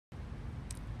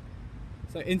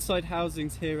So Inside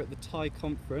Housing's here at the TIE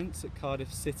conference at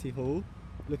Cardiff City Hall,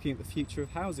 looking at the future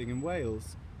of housing in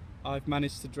Wales. I've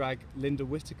managed to drag Linda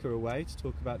Whittaker away to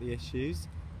talk about the issues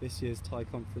this year's TIE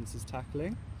conference is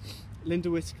tackling. Linda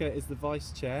Whittaker is the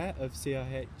Vice Chair of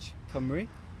CIH Cymru.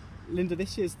 Linda,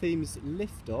 this year's theme is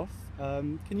Lift Off.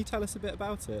 Can you tell us a bit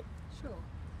about it? Sure.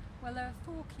 Well, there are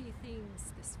four key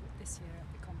themes this year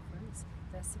at the conference.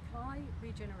 They're supply,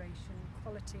 regeneration,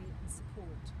 quality and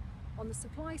support. On the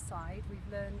supply side, we've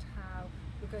learned how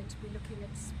we're going to be looking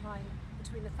at supplying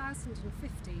between 1,050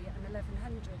 and 1,100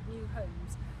 new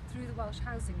homes through the Welsh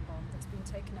Housing Bond that's been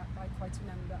taken up by quite a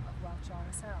number of Welsh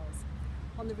RSLs.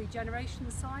 On the regeneration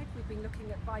side, we've been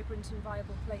looking at vibrant and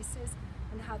viable places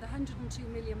and how the £102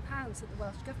 million that the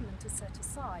Welsh Government has set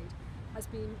aside has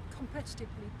been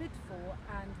competitively bid for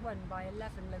and won by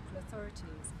 11 local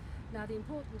authorities. Now, the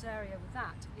important area with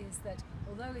that is that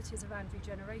although it is around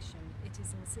regeneration, it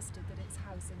is insisted that it's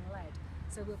housing led.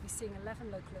 So we'll be seeing 11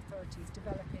 local authorities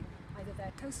developing either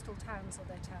their coastal towns or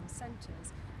their town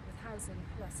centres with housing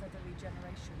plus other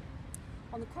regeneration.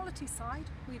 On the quality side,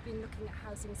 we've been looking at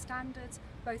housing standards,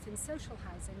 both in social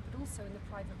housing but also in the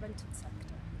private rented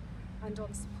sector. And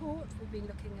on support, we've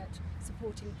been looking at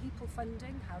supporting people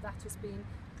funding, how that has been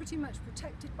pretty much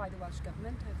protected by the Welsh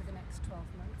Government over the next 12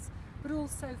 months, but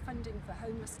also funding for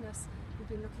homelessness. We've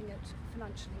been looking at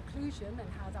financial inclusion and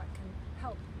how that can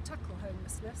help tackle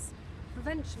homelessness,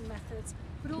 prevention methods,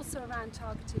 but also around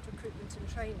targeted recruitment and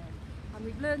training. And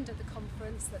we've learned at the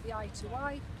conference that the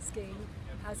I2I scheme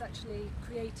has actually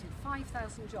created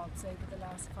 5,000 jobs over the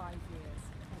last 5 years.